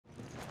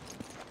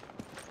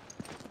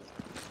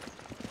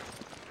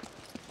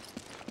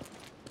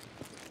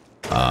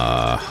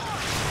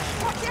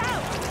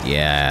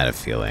Yeah, I had a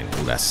feeling.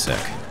 Ooh, that's sick.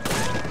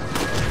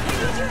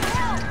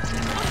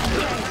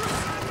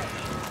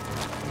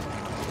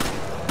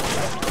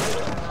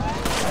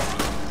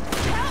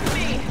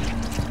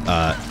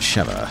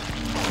 Sheva.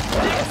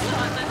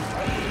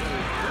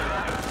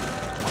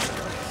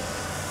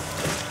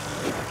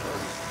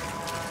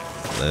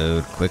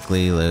 Load,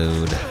 quickly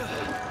load.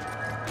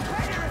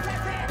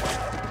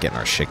 Getting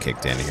our shit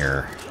kicked in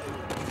here.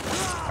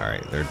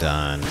 Alright, they're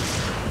done.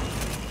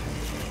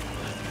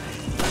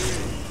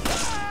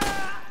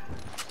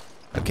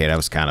 Okay, that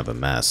was kind of a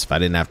mess. If I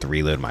didn't have to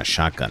reload my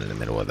shotgun in the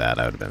middle of that,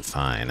 I would have been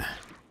fine.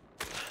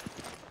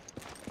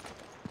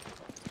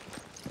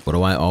 What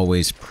do I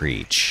always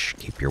preach?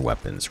 Keep your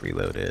weapons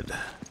reloaded.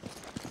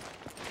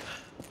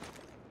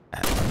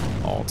 At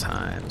all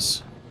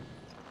times.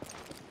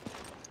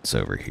 It's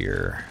over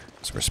here.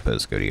 So we're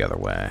supposed to go the other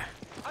way.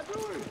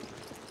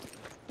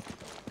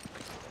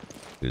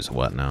 Who's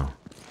what now?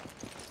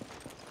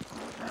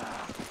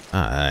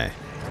 Ah, hey.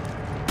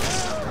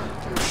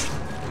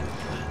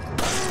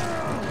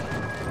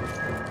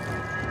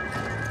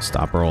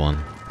 Stop rolling.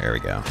 There we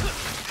go.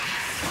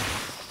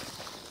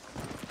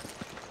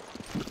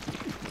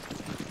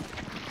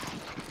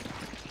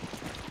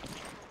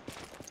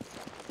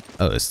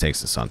 Oh, this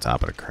takes us on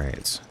top of the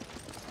crates.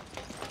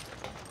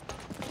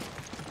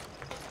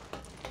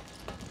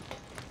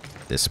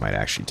 This might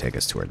actually take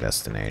us to our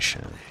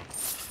destination.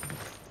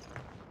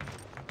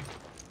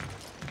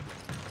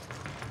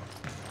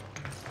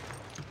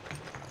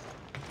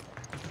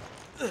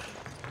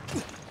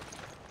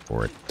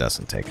 Or it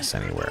doesn't take us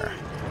anywhere.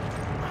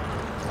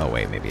 Oh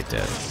wait, maybe it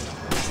did.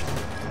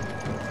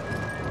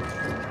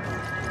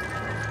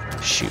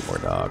 Shoot more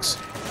dogs.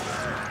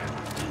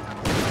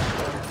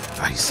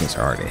 Oh, these things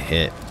are hard to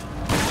hit.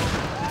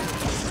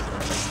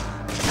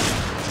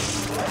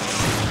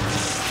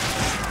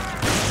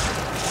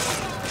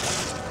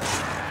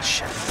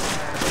 Shit.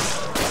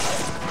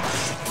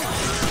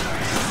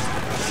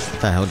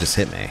 What the hell just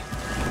hit me?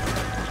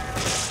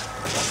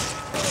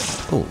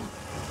 Oh,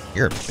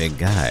 you're a big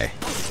guy.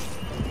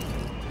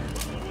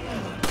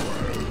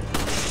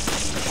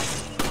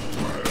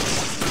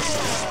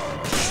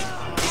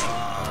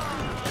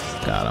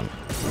 Got him.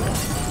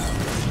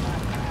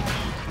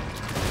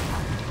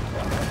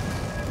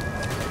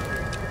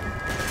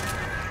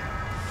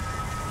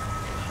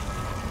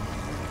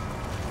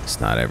 It's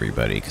not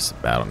everybody because the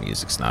battle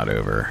music's not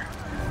over.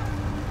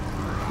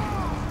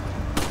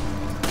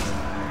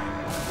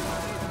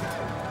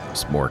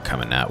 There's more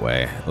coming that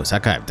way. Oh, is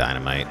that guy have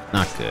dynamite?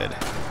 Not good.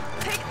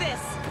 Take this.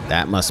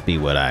 That must be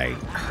what I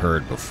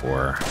heard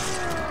before.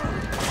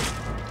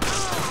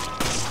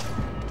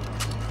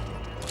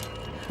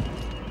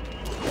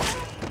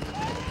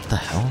 What the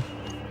hell?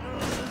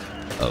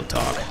 Oh,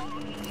 dog.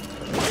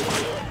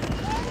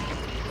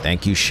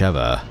 Thank you,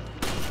 Sheva.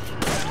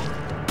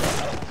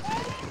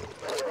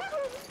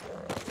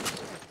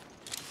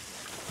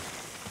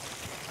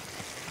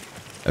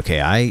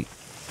 Okay,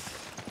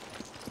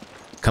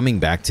 coming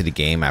back to the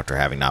game after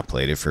having not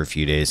played it for a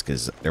few days,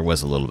 because there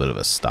was a little bit of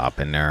a stop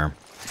in there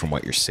from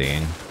what you're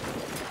seeing.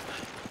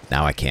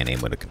 Now I can't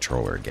aim with a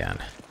controller again.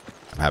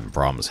 I'm having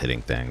problems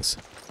hitting things.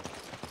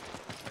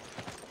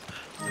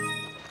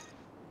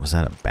 Was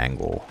that a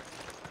bangle?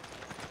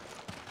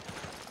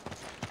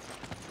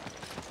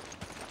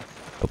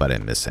 Hope I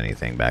didn't miss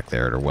anything back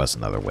there. There was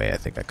another way I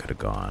think I could have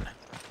gone.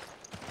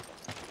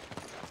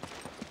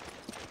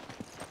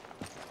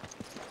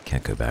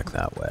 Can't go back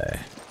that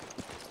way.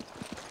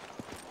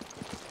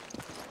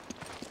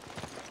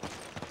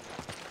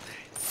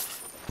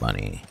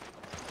 Money.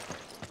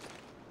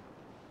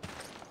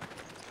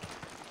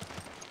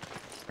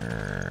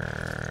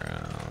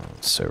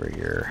 It's over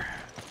here.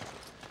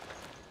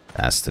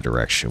 That's the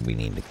direction we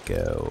need to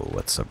go.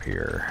 What's up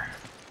here?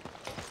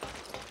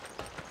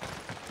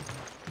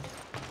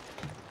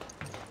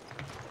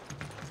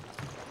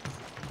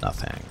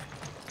 Nothing.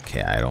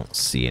 Okay, I don't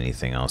see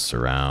anything else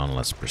around.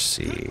 Let's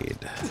proceed.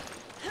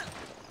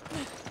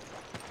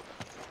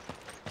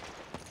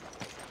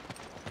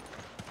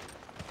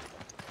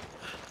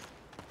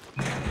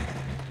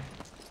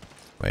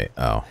 Wait,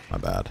 oh, my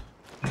bad.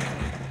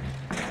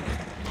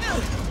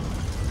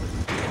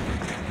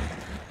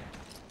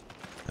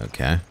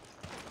 Okay.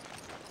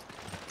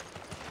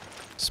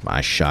 It's my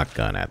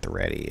shotgun at the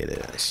ready. It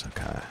is.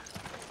 Okay.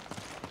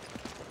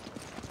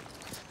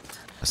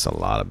 That's a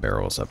lot of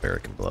barrels up there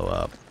it can blow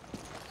up.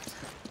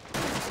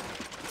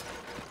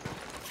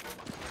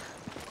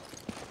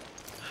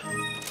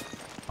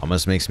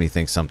 Almost makes me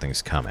think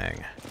something's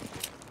coming.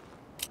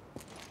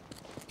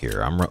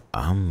 Here,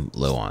 I'm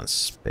low on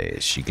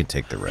space. You can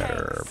take the red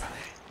herb.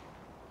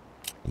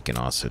 You can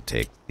also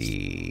take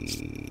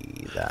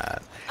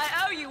that.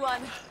 I owe you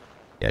one.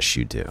 Yes,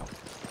 you do.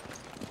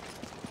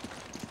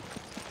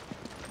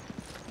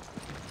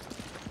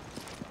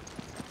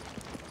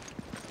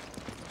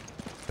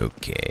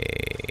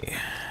 Okay.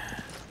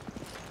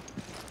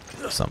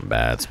 Something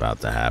bad's about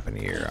to happen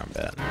here, I'm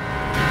betting.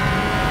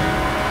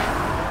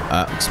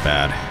 Looks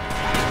bad.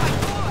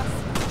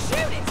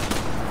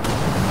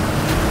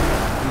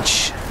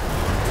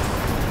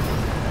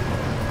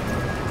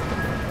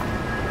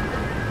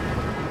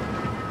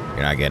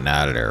 not getting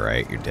out of there,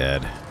 right? You're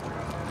dead.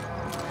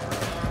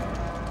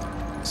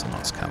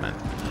 Someone's coming.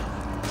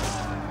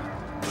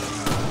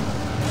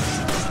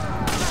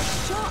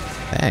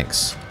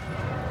 Thanks.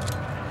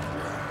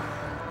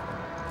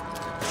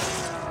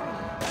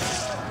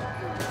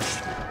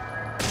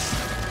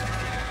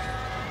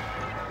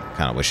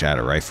 Kind of wish I had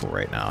a rifle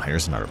right now.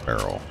 Here's another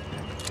barrel.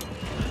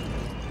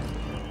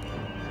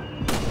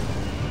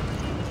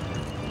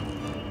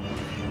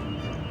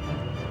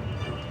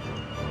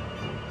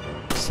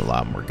 There's a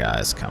lot more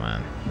guys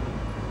coming.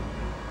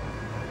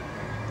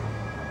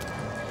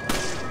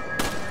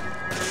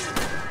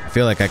 I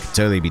feel like I could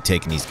totally be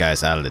taking these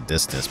guys out of the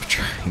distance, but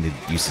trying to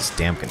use this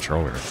damn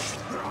controller.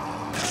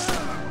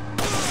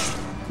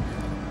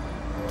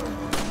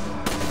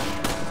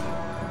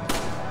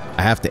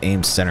 I have to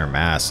aim center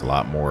mass a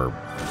lot more.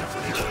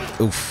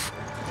 Oof.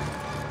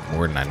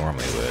 More than I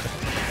normally would.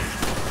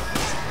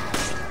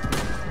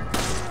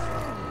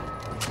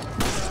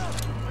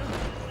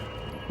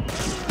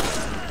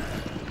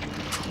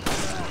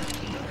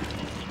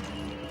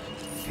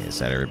 Okay, is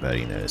that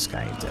everybody? No, this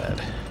guy ain't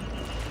dead.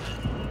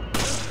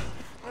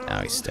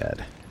 Now he's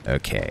dead.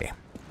 Okay.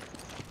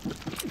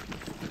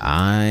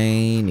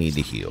 I need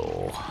to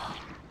heal.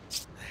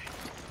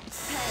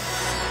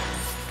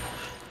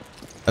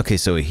 Okay,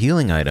 so a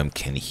healing item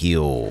can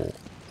heal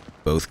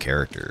both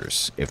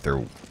characters if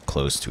they're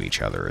close to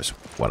each other, is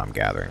what I'm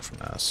gathering from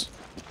this.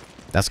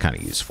 That's kind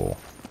of useful.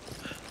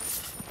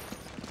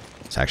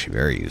 It's actually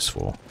very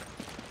useful.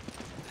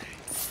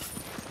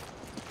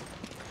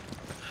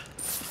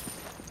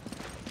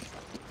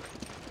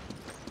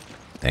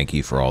 Thank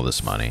you for all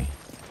this money.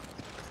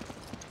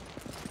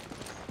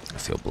 I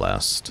feel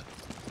blessed.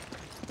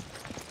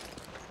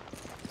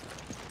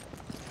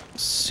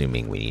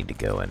 Assuming we need to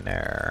go in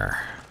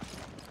there.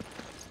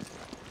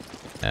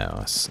 No,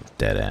 it's a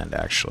dead end,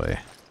 actually.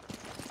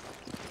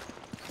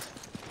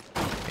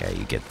 Yeah,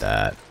 you get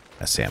that.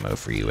 That's ammo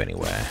for you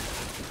anyway.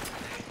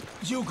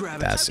 You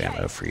grab it. That's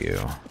ammo for you.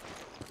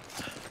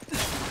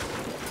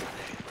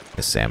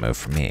 This ammo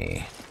for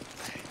me.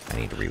 I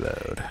need to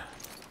reload.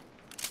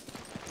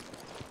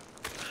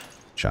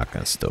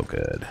 Shotgun's still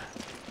good.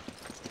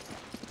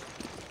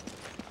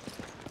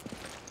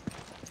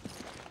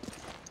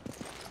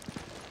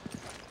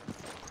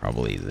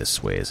 Probably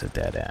this way is a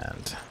dead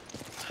end.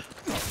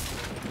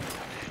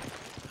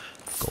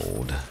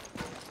 Gold.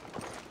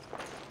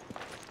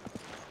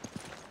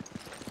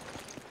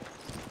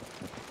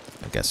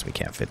 I guess we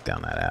can't fit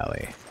down that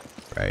alley,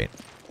 right?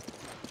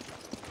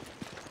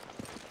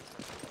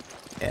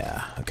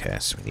 Yeah, okay,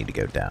 so we need to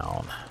go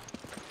down.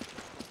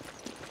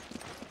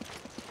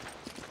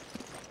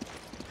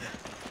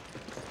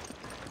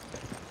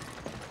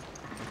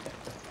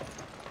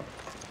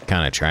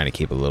 Kind of trying to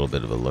keep a little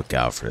bit of a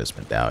lookout for his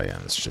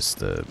medallions, just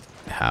to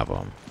have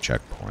them.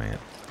 Checkpoint.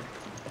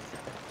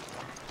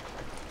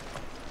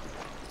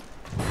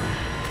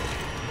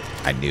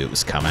 I knew it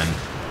was coming.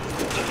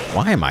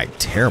 Why am I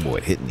terrible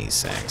at hitting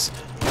these things?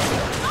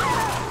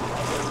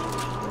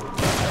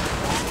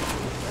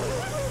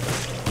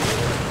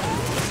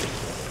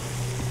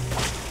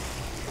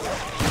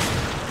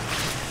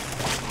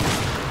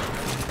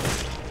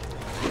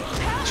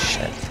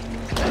 Shit.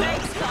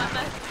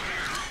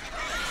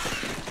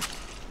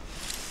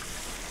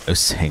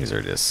 Those things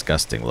are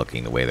disgusting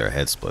looking, the way their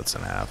head splits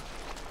in half.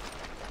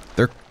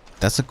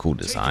 That's a cool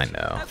design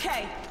though.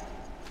 Okay.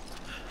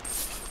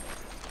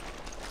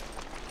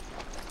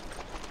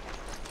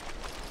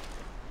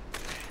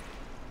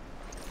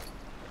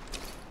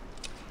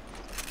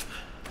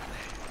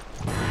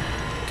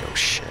 Oh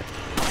shit.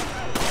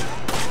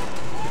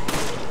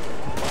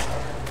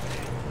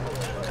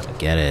 Come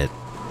get it.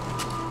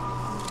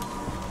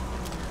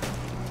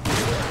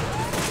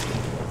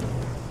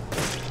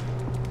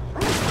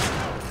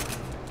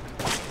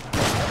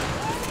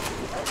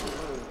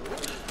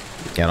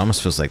 Yeah, it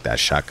almost feels like that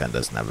shotgun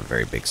doesn't have a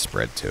very big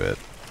spread to it.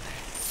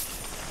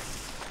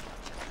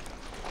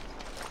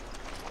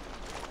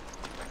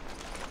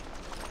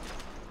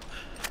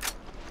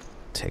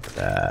 Take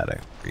that. I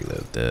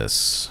reload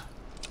this.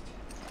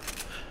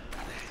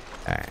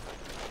 Alright.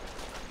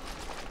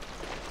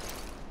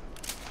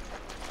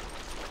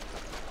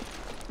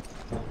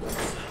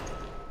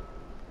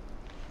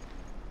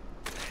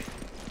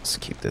 Let's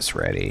keep this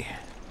ready.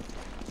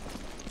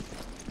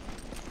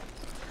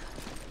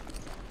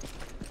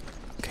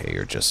 Okay,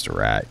 you're just a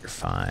rat. You're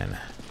fine.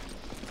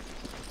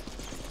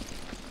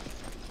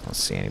 Don't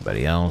see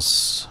anybody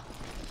else.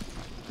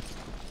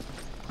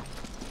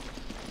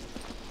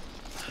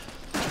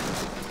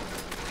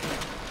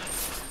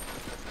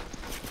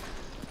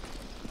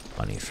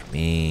 Money for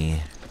me. I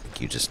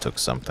think you just took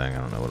something. I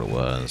don't know what it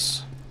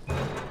was.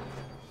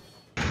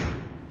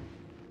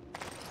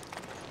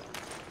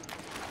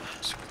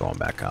 So we're going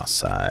back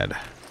outside.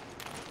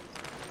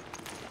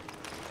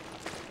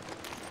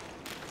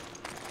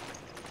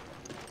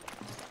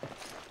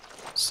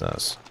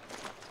 Says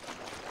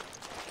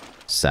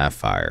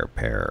sapphire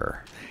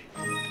pear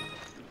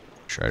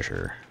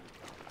treasure.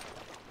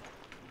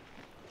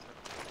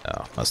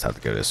 Oh, must have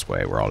to go this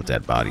way where all the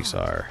dead bodies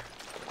are.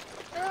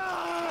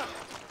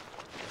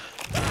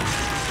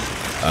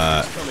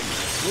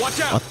 Watch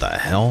out! What the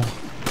hell?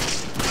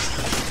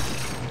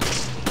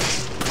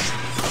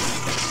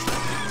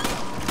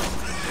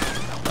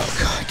 Oh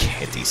god, I can't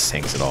hit these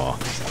things at all.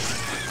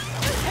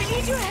 I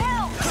need your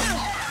help.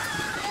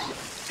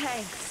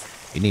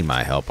 Thanks. You need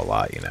my help a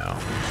lot, you know.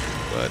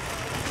 But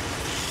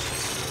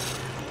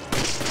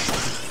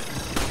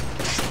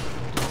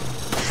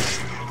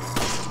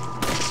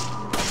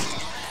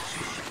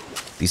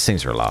these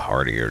things are a lot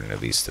harder than the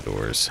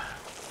Vistadors.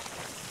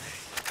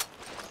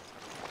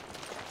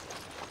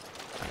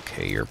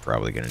 Okay, you're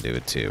probably gonna do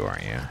it too,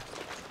 aren't you?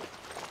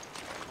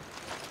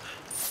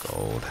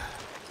 Gold.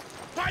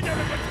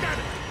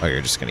 Oh,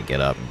 you're just gonna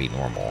get up and be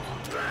normal.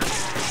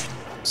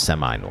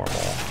 Semi-normal.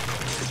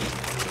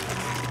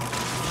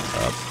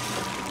 Up.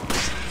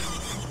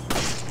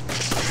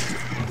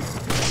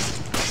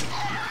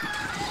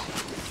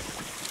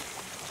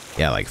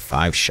 Yeah, like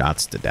 5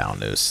 shots to down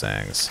those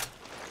things.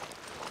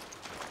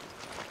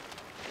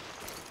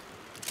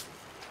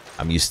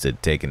 I'm used to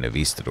taking the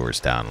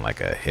Vistadors down in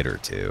like a hit or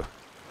two.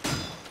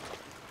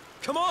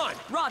 Come on!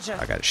 Roger.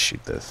 I gotta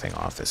shoot the thing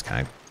off this.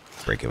 Can I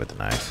break it with the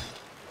knife?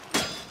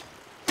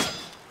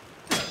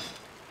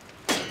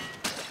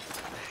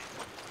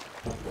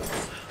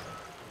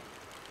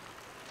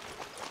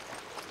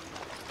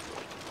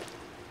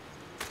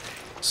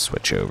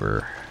 Switch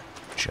over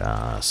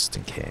just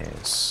in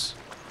case.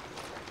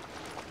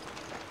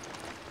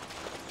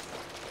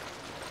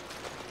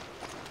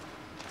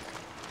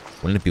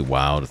 Wouldn't it be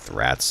wild if the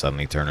rats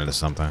suddenly turn into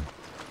something?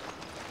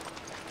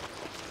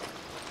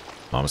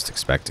 I'm almost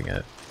expecting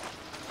it.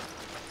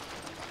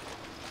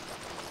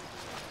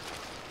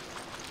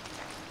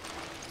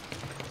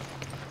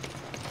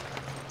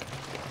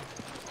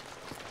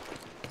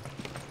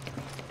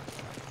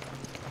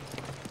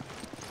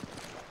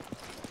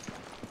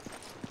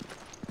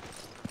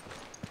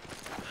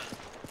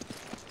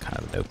 Kind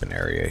of an open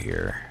area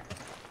here.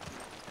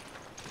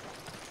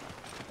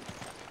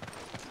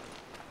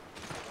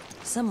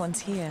 Someone's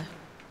here.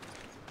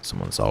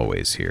 Someone's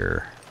always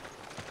here.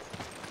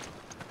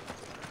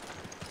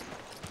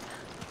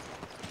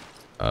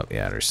 Oh,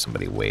 yeah, there's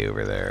somebody way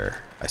over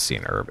there. I see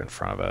an herb in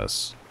front of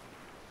us.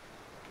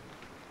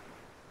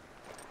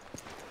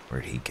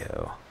 Where'd he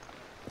go?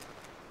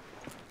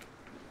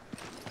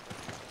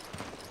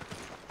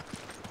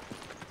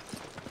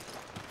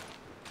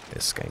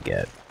 This is gonna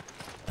get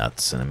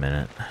nuts in a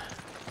minute.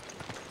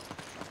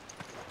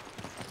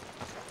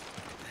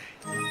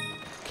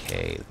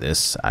 Okay,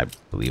 this, I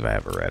believe I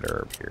have a red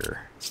herb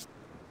here.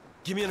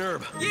 Give me an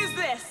herb. Use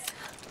this.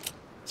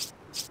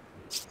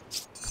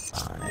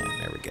 And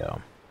there we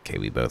go. Okay,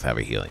 we both have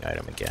a healing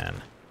item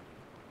again.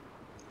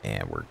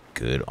 And we're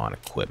good on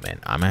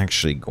equipment. I'm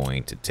actually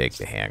going to take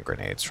the hand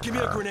grenades from Give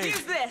her. me a grenade.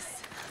 Use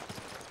this.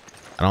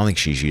 I don't think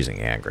she's using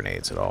hand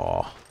grenades at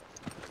all.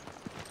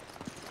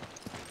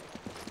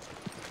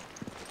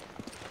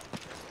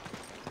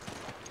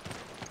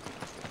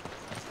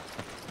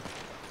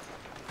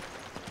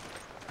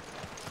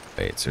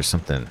 Wait, there's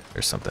something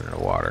in the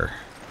water.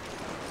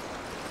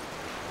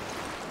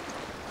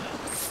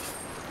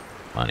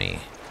 Money.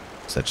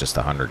 Is that just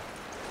 100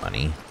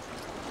 money?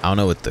 I don't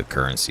know what the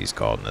currency's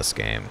called in this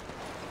game,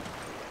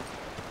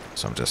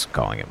 so I'm just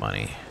calling it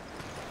money.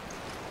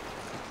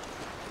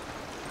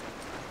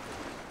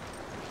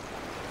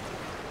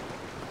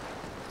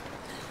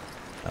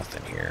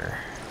 Nothing here.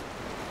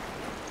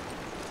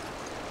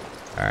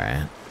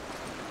 Alright.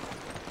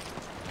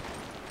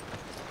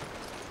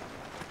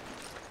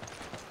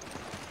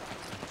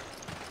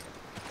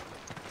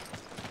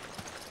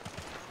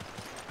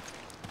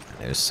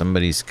 There's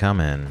somebody's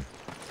coming.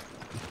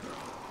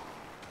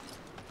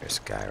 There's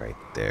a guy right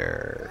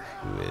there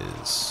who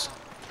is...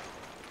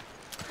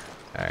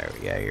 Alright,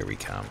 yeah, here we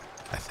come,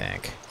 I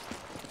think.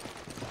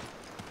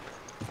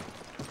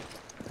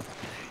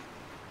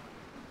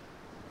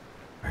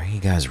 Why are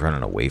you guys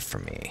running away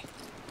from me?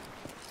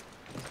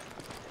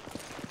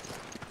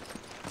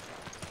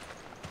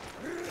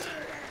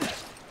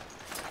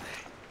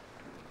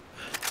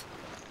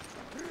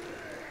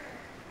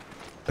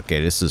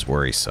 Okay, this is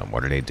worrisome.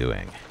 What are they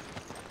doing?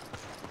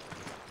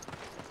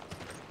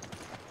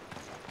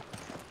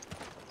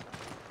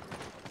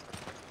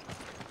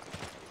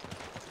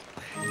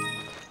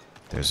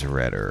 There's a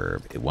red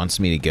herb. It wants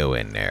me to go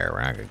in there.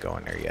 We're not going to go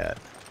in there yet.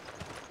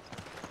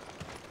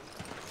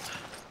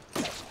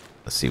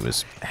 Let's see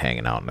what's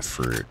hanging out in the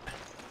fruit.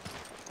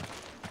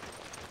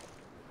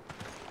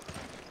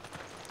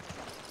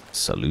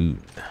 Salute.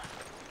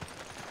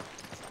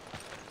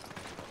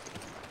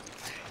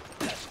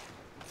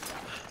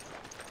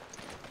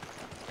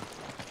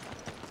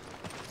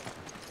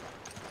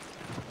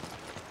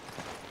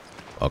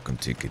 Welcome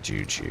to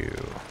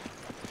Kajuju.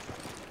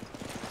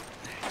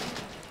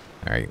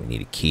 Alright, we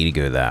need a key to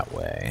go that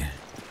way.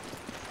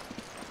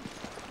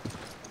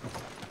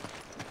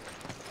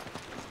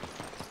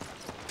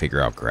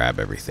 Figure out, grab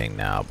everything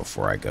now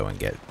before I go and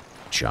get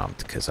jumped,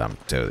 because I'm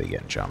totally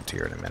getting jumped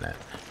here in a minute.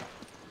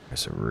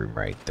 There's a room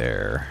right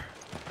there.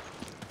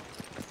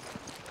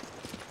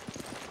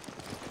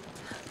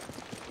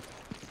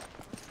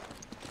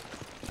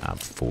 I'm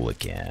full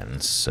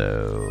again,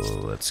 so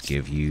let's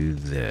give you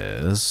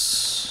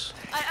this.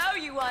 I owe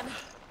you one.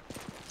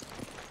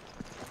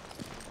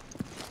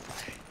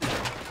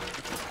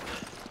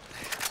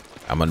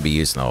 I'm going to be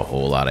using a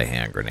whole lot of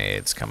hand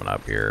grenades coming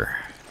up here.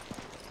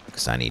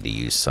 Because I need to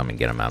use some and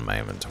get them out of my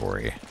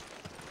inventory.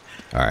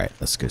 Alright,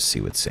 let's go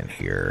see what's in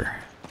here.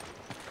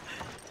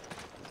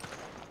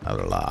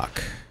 Another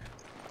lock.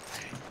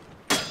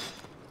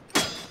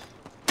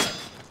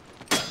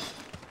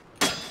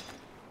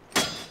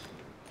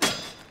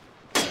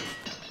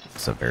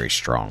 It's a very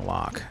strong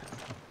lock.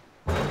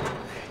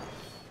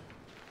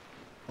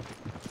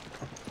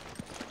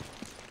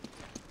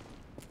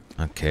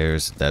 Okay,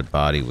 there's a dead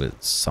body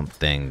with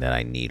something that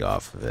I need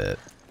off of it.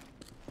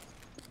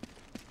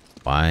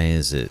 Why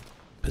is it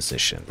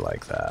positioned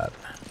like that?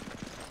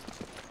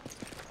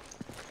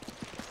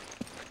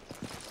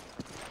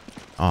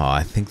 Oh,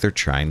 I think they're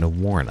trying to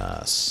warn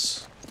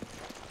us.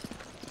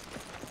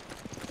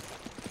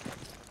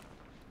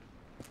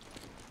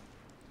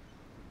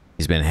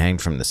 He's been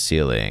hanged from the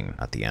ceiling.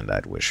 Not the end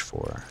I'd wish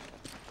for.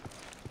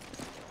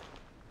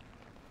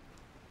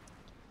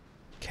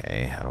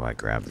 Okay, how do I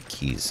grab the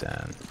keys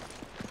then?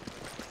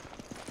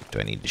 Do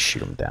I need to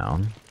shoot him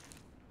down?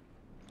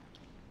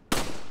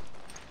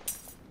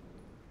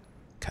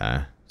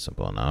 Okay,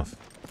 simple enough.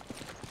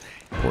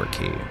 Port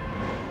key.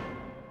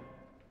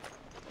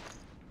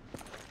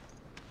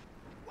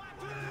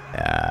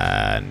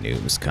 Ah,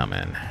 noob's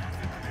coming.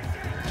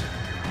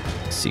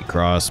 See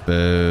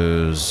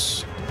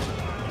crossbows.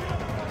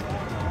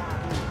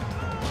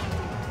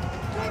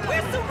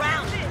 We're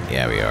surrounded.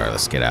 Yeah, we are.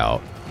 Let's get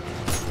out.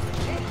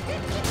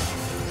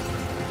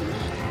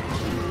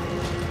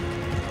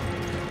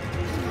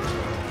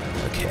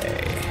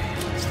 Okay.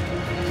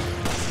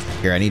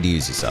 Here, I need to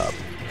use these up.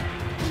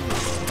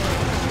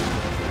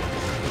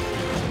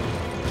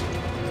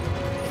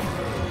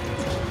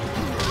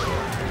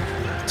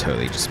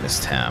 Totally just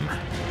missed him.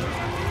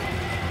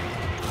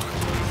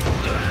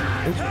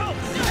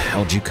 Where the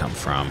hell'd you come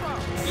from?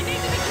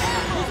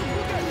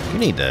 You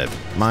need to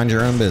mind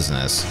your own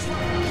business.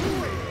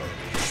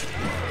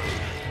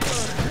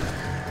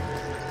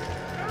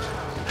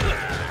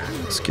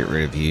 Let's get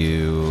rid of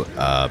you.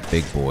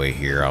 Big boy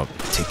here. I'll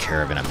take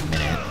care of in a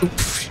minute.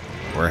 Oops.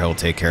 Or he'll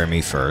take care of me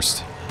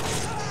first.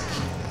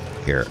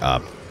 Here,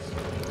 up.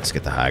 Let's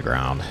get the high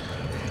ground.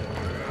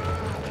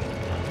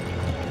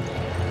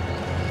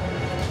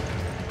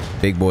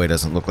 Big boy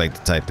doesn't look like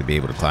the type to be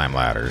able to climb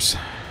ladders.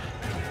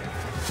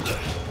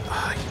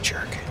 Ah, you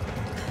jerk.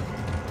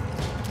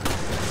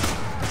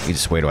 You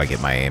just wait till I get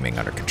my aiming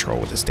under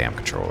control with this damn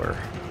controller.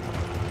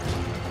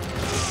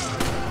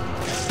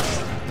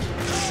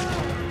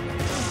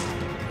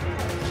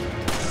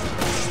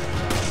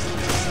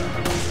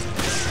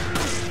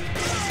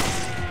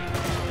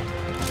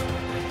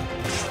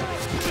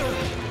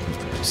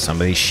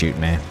 Somebody shoot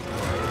me.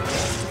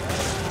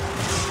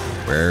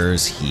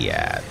 Where's he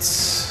at?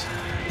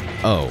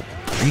 Oh,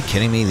 are you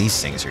kidding me?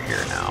 These things are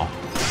here now.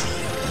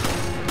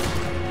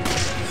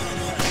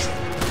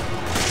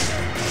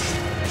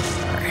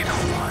 Alright,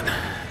 hold on.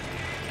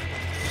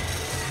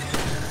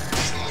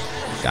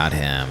 Got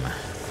him.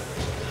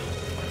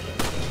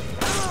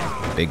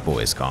 Big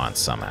boy's gone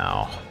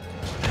somehow.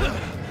 At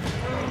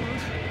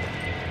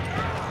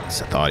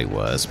least I thought he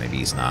was. Maybe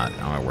he's not. I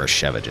don't know where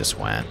Sheva just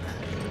went.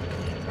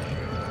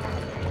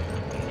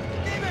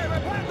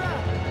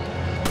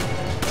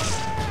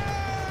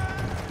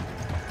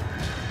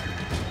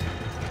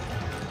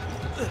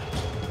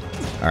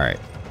 Alright.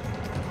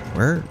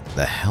 Where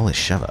the hell is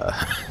Sheva?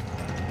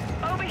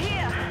 Over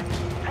here.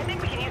 I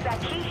think we can use that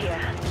key here.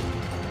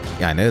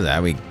 Yeah, I know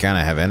that. We kind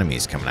of have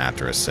enemies coming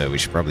after us, so we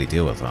should probably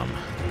deal with them.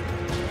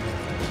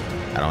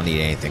 I don't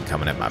need anything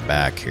coming at my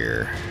back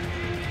here.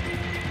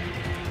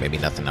 Maybe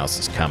nothing else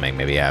is coming.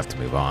 Maybe I have to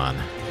move on.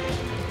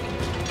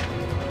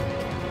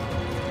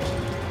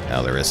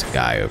 Hell, there is a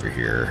guy over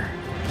here.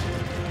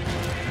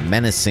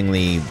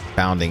 Menacingly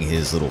pounding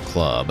his little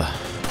club.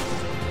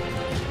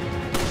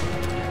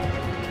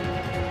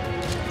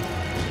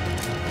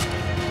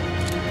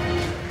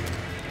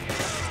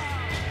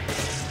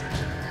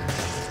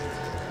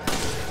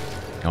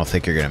 I don't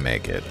think you're gonna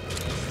make it.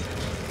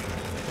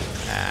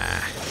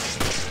 Ah.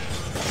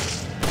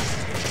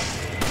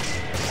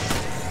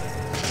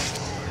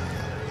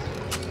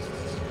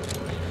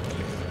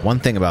 One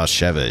thing about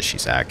Sheva is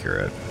she's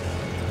accurate.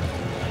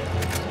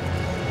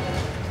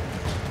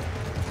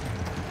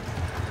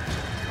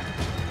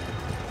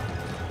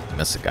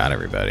 Must have got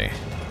everybody.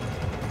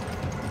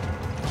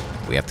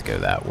 We have to go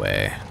that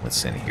way.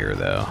 What's in here,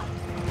 though?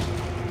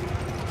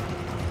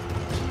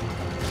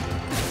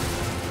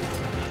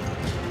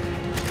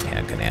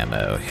 Handgun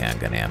ammo,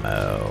 handgun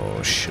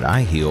ammo. Should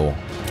I heal?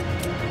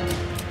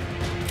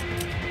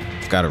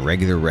 I've got a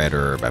regular red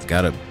herb. I've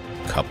got a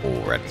couple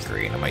red and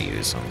green. I might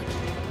use them.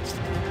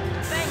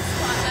 Thanks,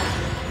 Plaga.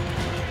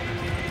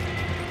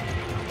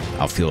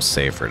 I'll feel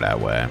safer that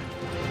way.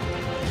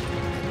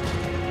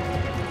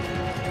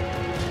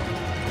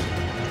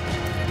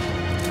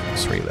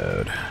 Let's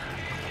reload.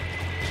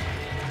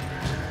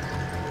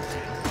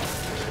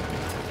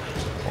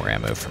 more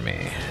ammo for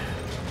me.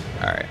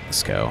 Alright,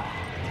 let's go.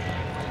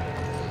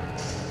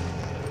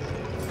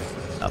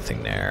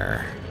 Nothing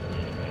there.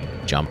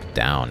 Jump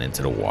down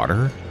into the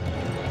water.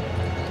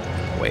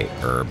 Wait,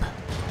 herb.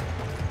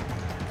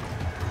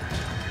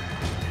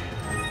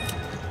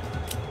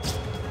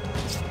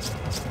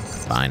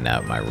 Find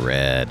out my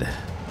red.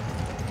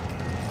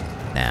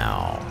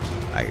 Now,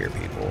 I hear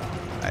people.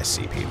 I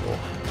see people.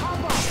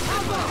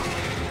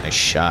 Nice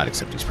shot,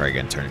 except he's probably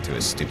going to turn into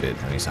a stupid...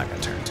 No, he's not going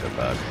to turn into a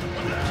bug.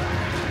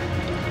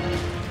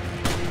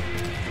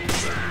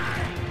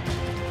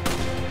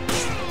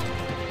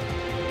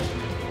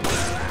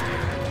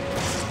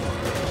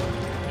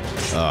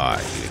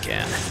 Oh, you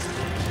again.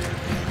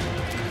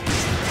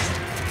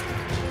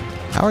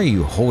 How are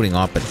you holding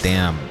off a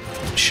damn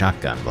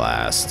shotgun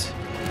blast?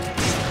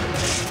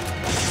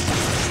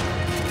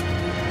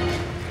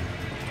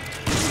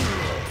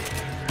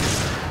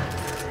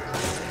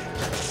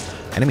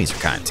 Enemies are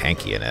kind of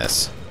tanky in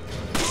this.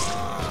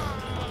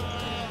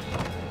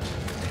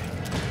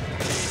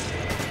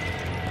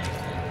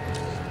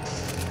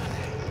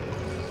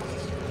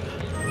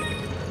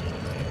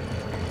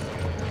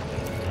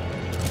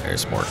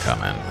 There's more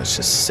coming. Let's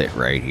just sit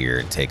right here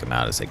and take them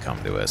out as they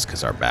come to us,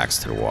 because our back's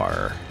to the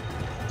water.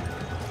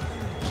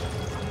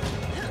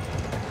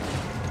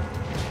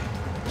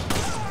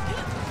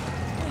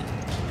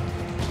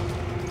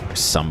 There's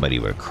somebody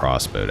with a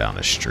crossbow down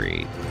the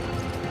street.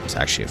 There's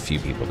actually a few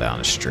people down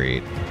the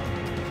street.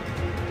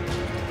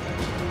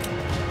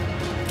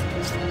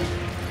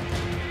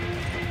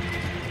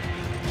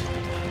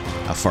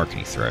 How far can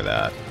you throw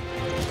that?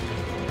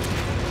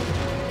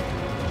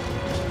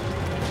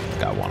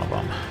 Got one of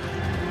them.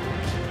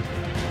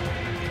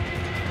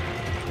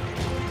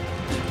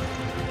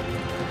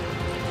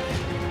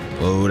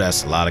 Whoa,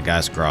 that's a lot of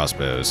guys'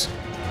 crossbows.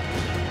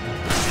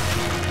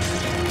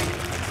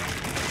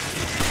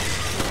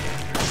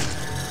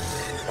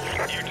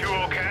 You two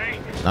okay?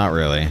 Not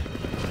really. HQ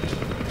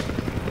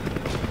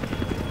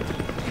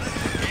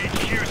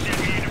said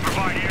we need to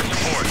provide air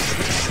support.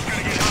 It's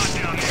gonna get hot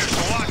down there,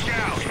 so watch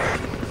out.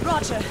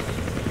 Roger.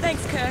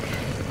 Thanks, Kirk.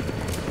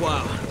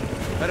 Wow.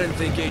 I didn't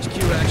think HQ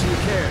actually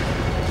cared.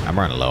 I'm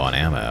running low on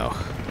ammo.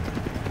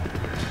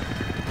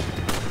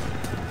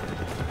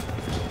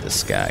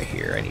 This guy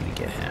here, I need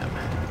to get him.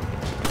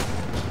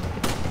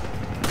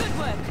 Good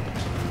work.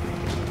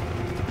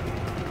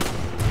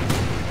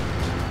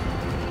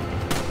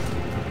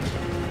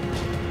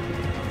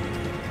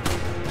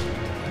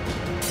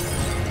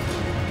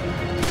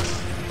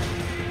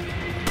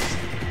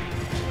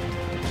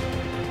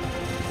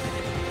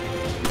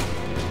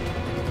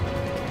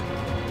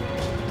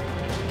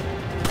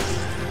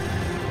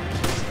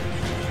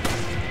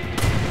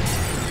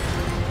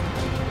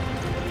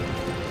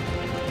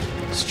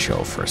 Let's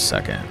chill for a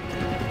second.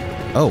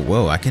 Oh,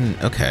 whoa, I can...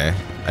 Okay.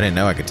 I didn't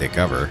know I could take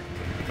cover.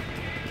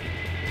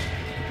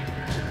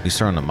 We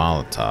start on the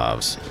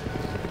Molotovs.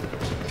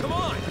 Come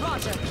on!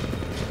 Roger.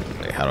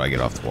 Wait, how do I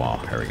get off the wall?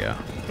 Here we go.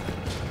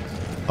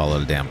 Follow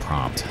the damn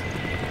prompt.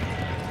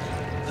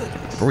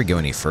 Before we go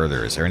any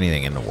further, is there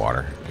anything in the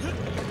water?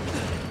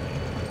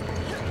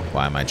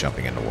 Why am I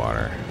jumping into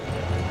water?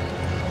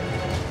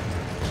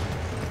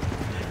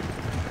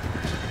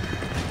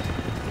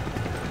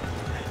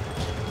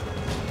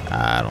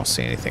 I don't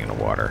see anything in the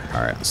water.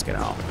 Alright, let's get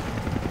home.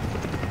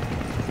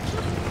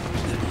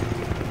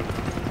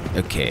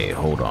 Okay,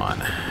 hold on.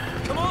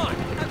 Come on!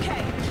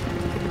 Okay.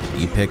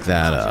 You pick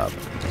that up.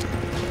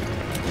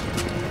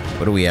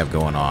 What do we have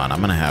going on? I'm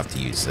going to have to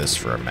use this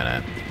for a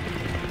minute.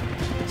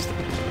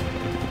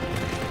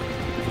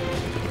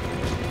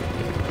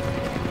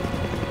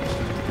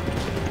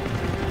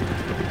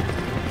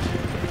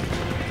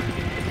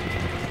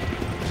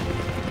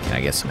 Can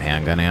I get some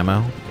handgun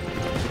ammo?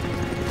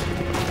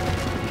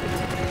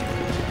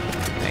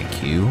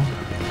 Thank you.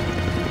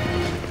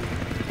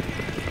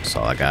 That's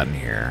all I got in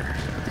here.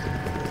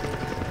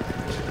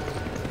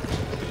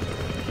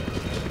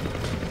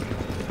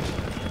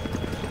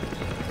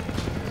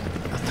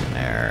 Nothing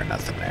there,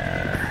 nothing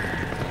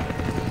there.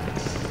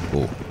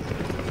 Ooh.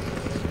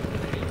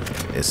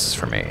 This is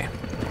for me.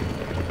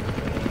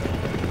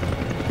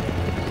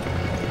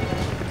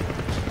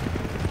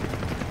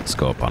 Let's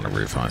go up on the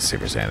roof. I want to see if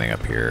there's anything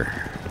up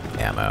here.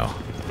 Ammo.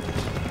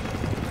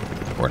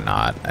 Or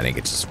not. I think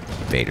it just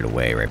faded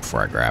away right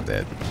before I grabbed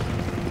it.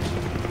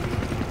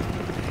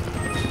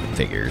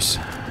 Figures.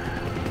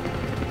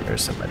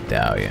 There's a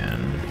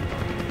medallion.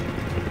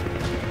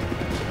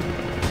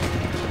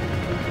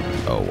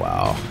 Oh,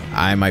 wow.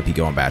 I might be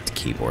going back to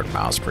keyboard and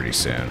mouse pretty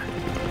soon.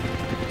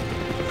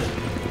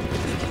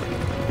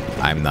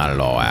 I'm not at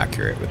all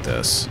accurate with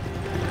this.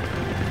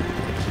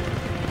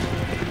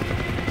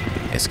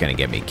 It's gonna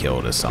get me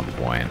killed at some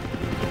point.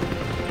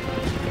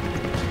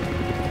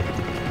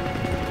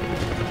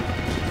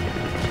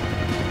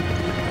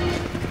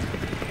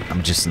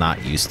 I'm just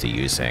not used to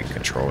using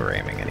controller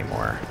aiming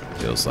anymore,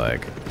 feels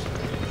like.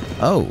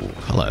 Oh,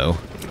 hello.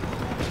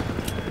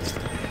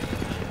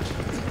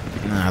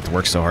 I have to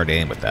work so hard to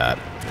aim with that.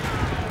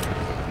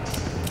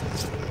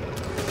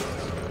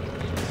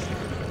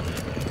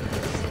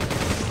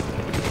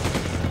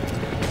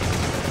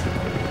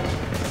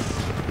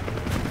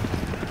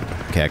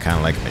 Okay, I kind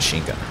of like a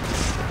machine gun.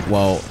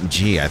 Well,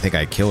 gee, I think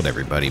I killed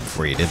everybody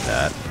before you did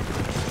that.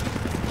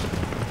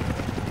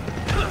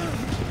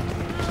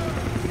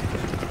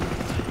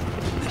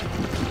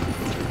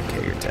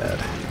 Okay, you're dead.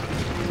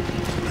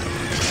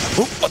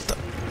 Oh, what the?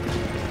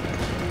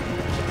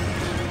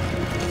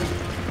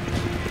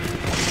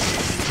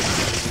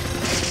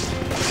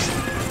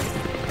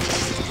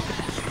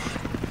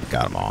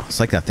 Got them all. It's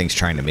like that thing's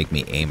trying to make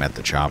me aim at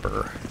the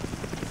chopper.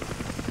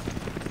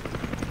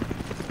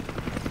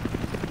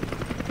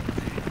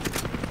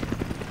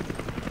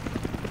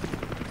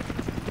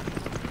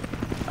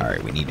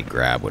 Alright, we need to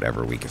grab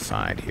whatever we can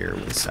find here.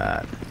 What's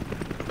that?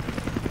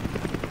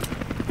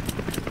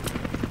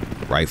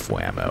 Rifle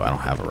ammo. I don't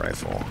have a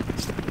rifle.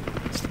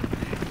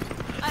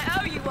 I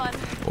owe you one.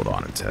 Hold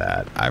on to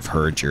that. I've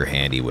heard you're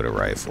handy with a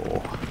rifle.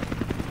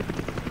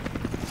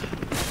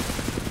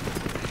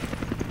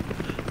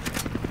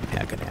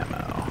 Handgun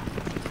ammo.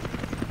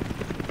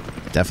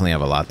 Definitely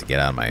have a lot to get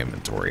out of my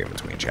inventory in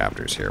between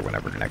chapters here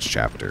whenever the next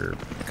chapter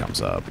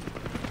comes up.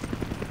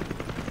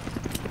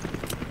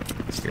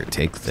 Here,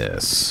 take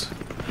this.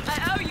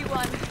 I owe you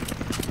one.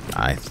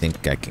 I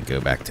think I can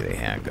go back to the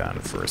handgun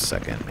for a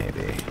second,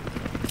 maybe.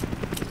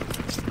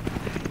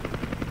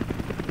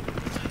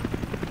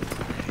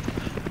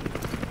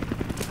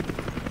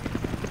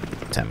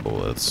 $10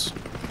 bullets.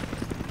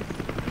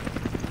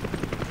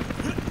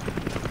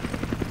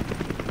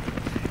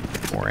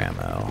 More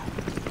ammo.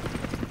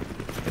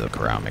 You look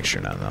around, make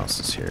sure nothing else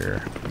is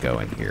here. Go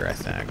in here, I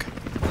think.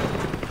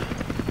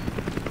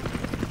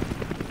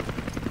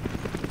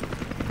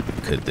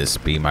 Could this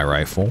be my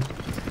rifle?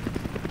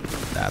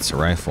 That's a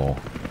rifle.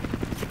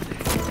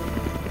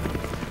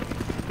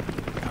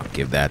 I'll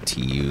give that to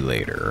you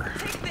later.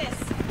 Take this.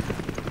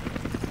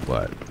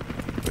 What?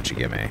 What'd you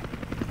give me?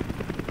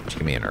 Did you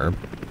give me an herb?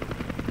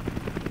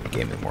 You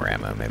gave me more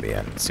ammo, maybe.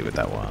 I didn't see what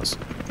that was.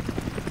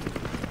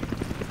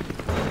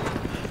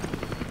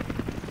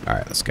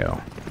 Alright, let's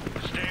go.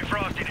 Stay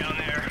frosty down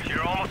there.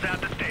 You're almost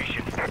at the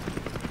station.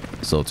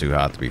 Still too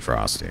hot to be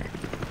frosty.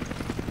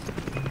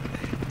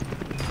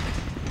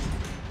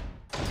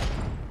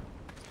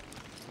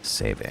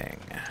 Saving.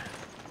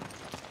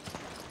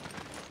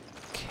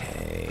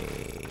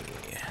 Okay.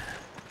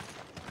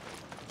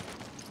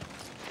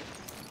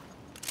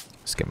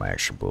 Let's get my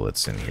extra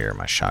bullets in here.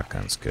 My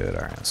shotgun's good.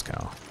 Alright, let's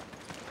go.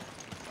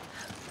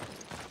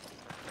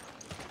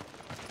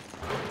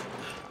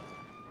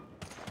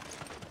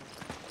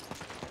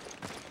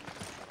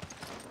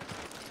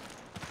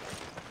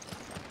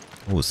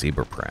 Ooh,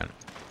 zebra print.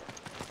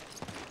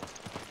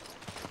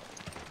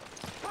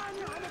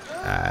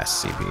 I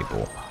see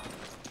people.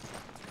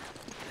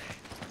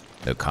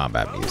 No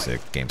combat music.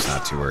 Game's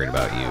not too worried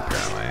about you,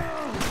 apparently.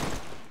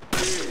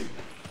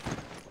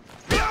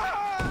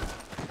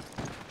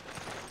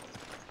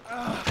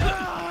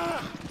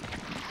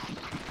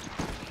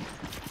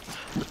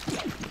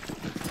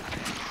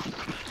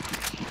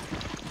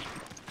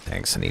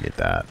 Thanks, I needed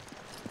that.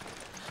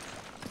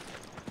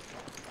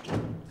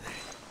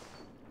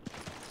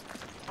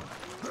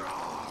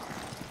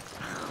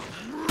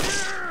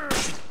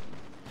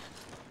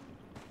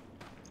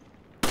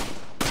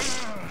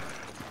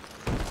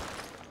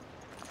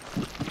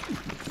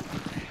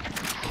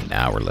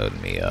 Now we're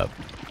loading me up.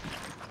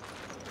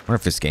 I wonder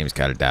if this game's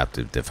got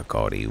adaptive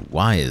difficulty.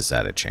 Why is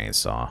that a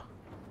chainsaw?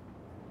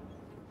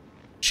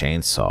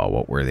 Chainsaw,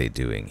 what were they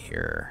doing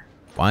here?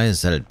 Why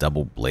is that a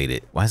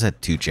double-bladed... Why is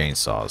that two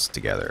chainsaws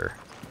together?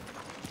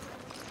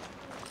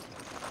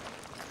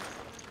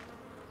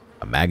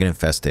 A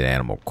maggot-infested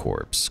animal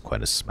corpse.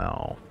 Quite a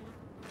smell.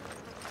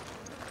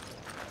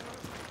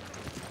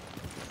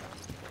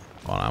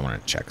 Hold on, I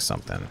want to check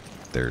something.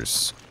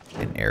 There's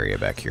an area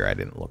back here I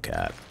didn't look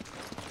at.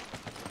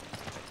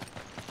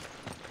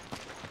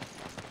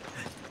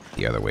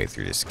 The other way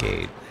through this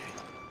gate.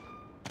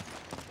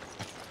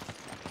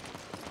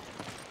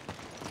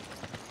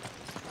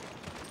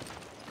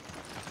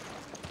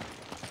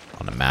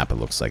 On the map, it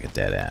looks like a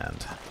dead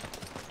end.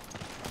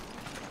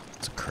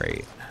 It's a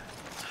crate.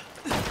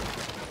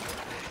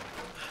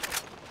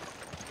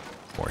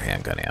 More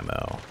handgun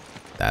ammo.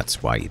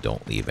 That's why you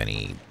don't leave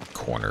any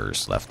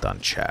corners left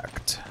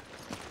unchecked.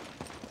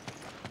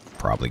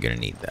 Probably gonna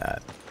need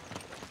that.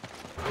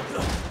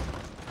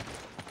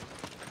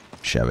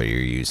 Sheva, you're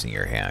using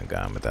your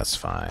handgun, but that's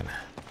fine.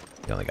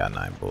 You only got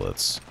 9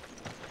 bullets.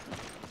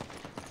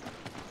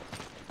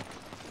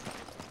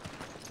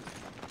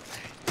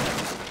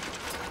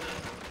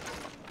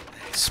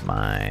 It's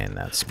mine,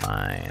 that's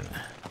mine.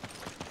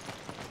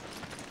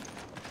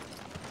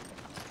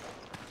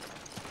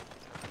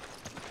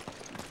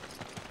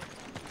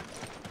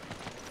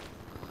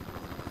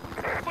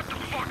 What the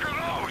fuck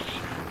are those?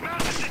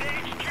 Masses at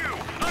HQ.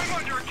 I'm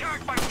under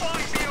attack by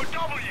flying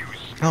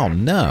BOWs. Oh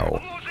no!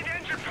 I'm losing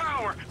engine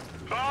power.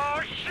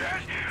 Oh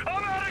shit!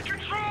 I'm out of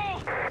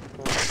control.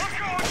 I'm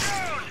going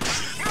down.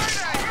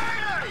 Mayday!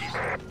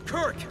 Mayday!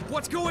 Kirk,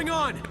 what's going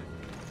on?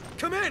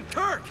 Come in,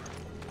 Kirk!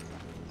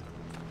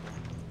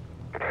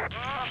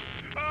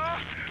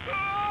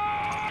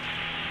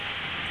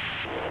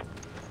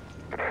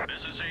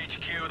 This is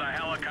HQ, the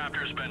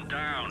helicopter's been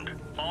downed.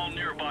 All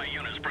nearby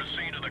units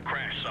proceed to the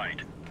crash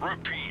site.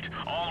 Repeat,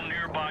 all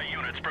nearby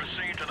units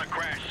proceed to the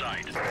crash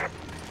site.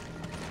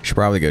 Should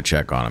probably go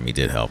check on him. He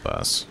did help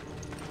us.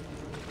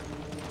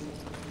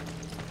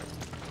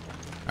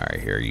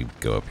 Alright, here, you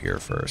go up here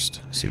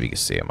first. See if you can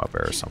see him up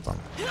there or something.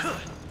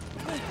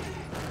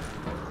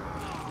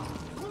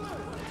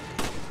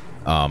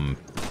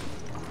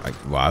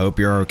 Well, I hope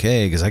you're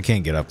okay, because I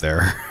can't get up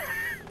there.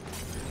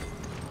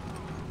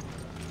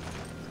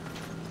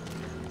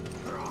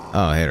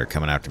 Oh, hey, they're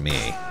coming after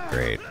me.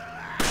 Great.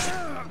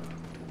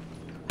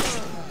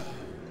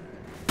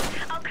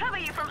 I'll cover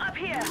you from up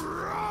here.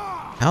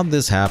 How'd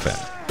this happen?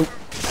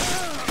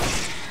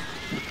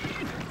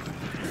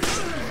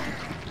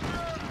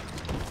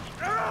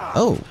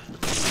 Oh.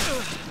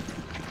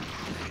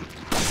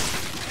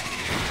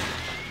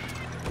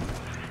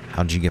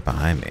 How'd you get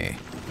behind me?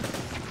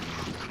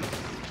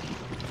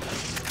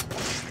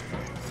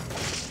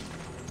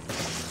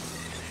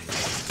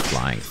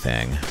 Flying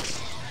thing.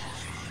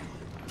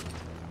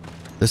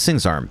 Those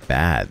things aren't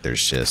bad.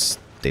 There's just,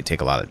 they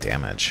take a lot of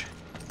damage.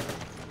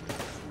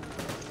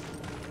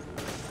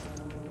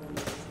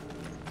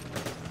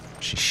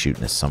 She's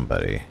shooting at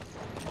somebody.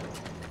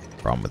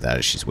 Problem with that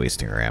is she's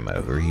wasting her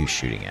ammo. Who are you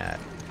shooting at?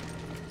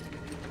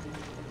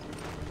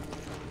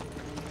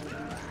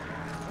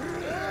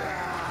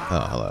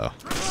 Oh, hello.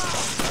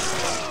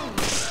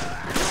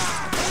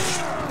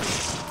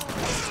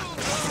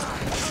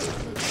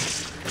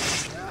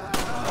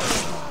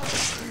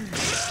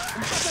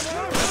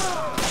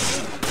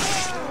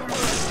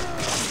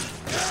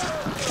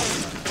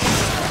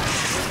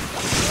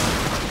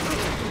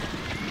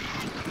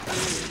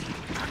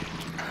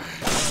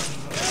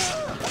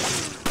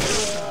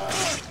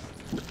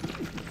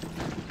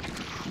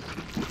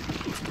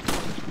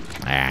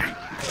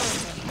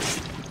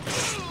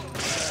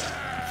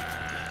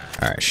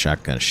 Alright,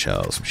 shotgun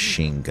shells,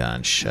 machine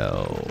gun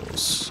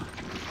shells.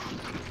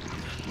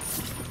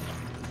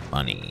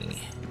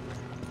 Money.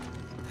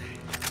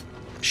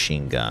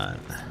 Machine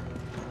gun.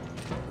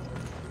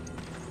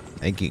 I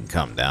think you can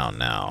come down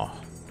now.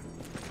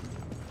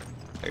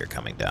 Oh, you're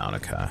coming down,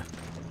 okay.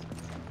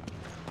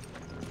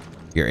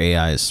 Your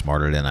AI is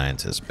smarter than I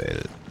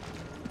anticipated.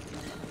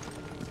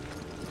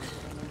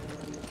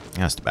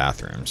 That's the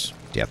bathrooms.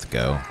 Do you have to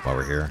go while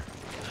we're here?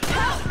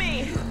 Help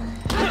me!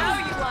 I owe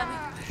you one.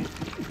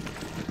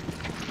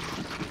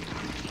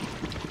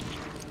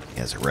 He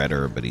has a red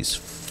herb, but he's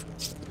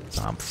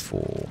I'm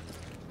full.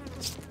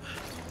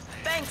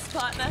 Thanks,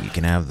 partner. You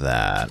can have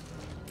that.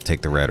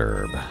 Take the red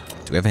herb.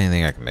 Do we have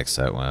anything I can mix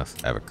that with?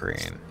 I have a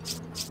green.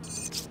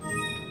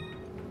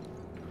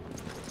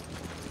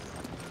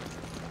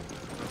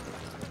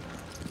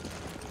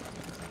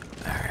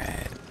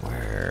 Alright,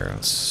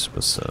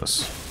 what's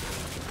this?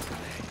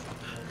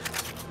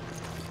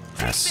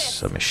 That's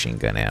some machine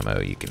gun ammo.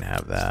 You can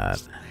have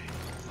that.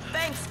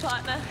 Thanks,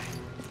 partner.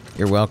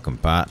 You're welcome,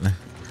 partner.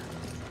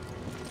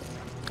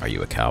 Are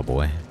you a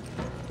cowboy?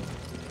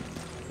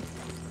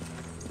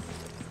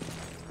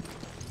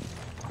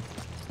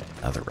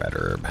 Another red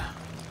herb.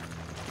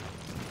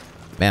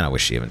 Man, I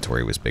wish the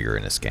inventory was bigger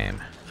in this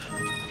game.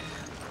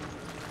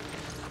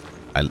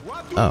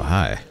 Oh,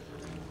 hi.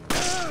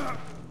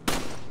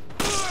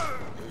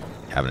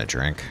 Having a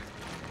drink?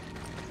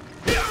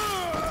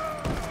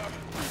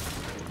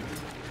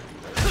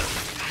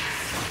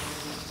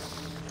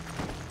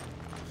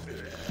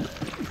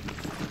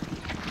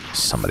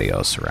 Somebody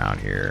else around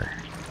here.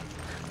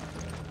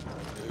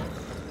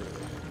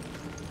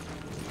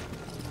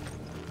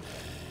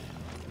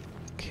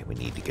 Okay, we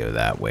need to go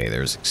that way.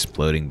 There's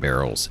exploding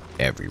barrels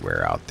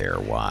everywhere out there.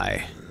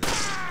 Why?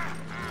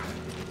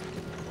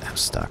 I'm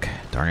stuck.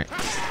 Darn it.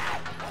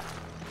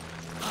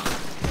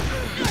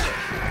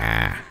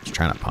 Ah, just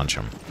trying to punch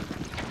him.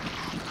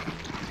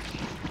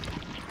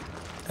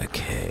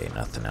 Okay,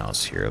 nothing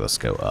else here. Let's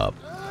go up.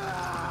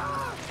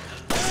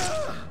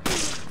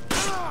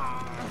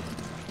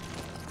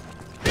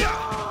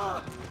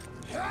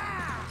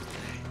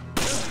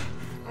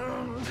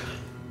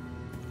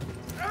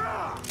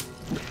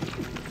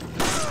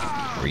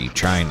 Were you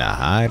trying to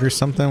hide or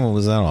something? What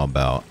was that all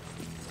about?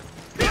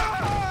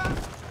 Gun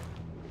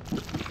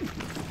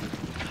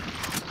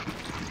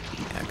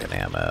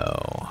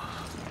ammo.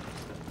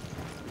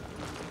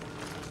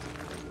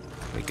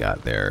 We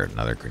got there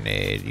another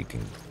grenade. You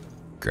can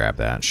grab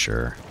that,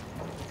 sure.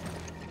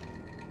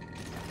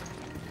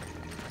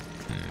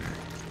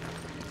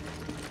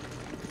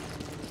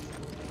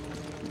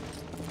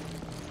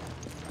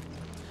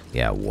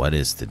 Yeah, what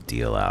is the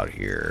deal out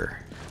here?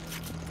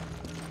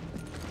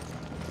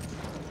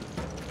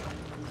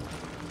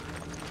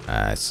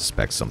 I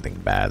suspect something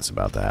bad's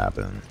about to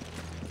happen.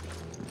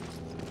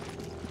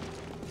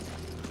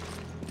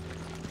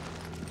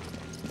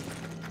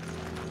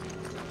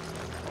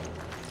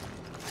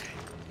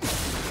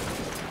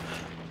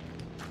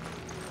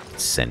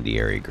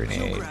 Incendiary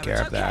grenade,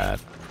 grab that.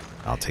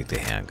 I'll take the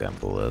handgun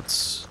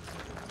bullets.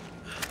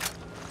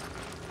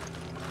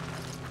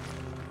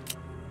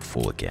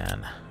 Full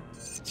again.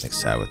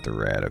 Mix that with the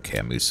red. Okay,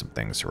 I moved some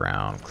things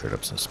around. Cleared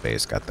up some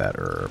space. Got that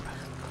herb.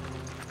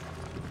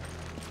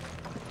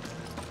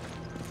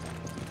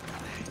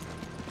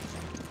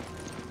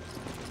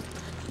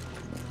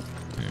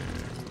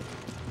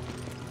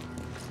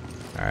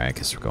 Alright, I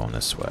guess we're going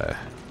this way.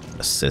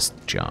 Assist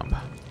jump.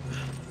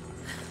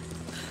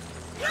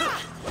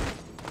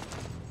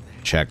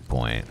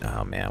 Checkpoint.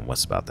 Oh man,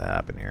 what's about to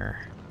happen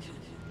here?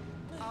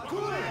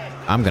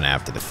 I'm gonna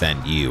have to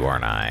defend you,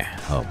 aren't I?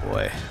 Oh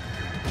boy.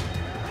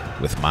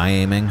 With my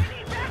aiming.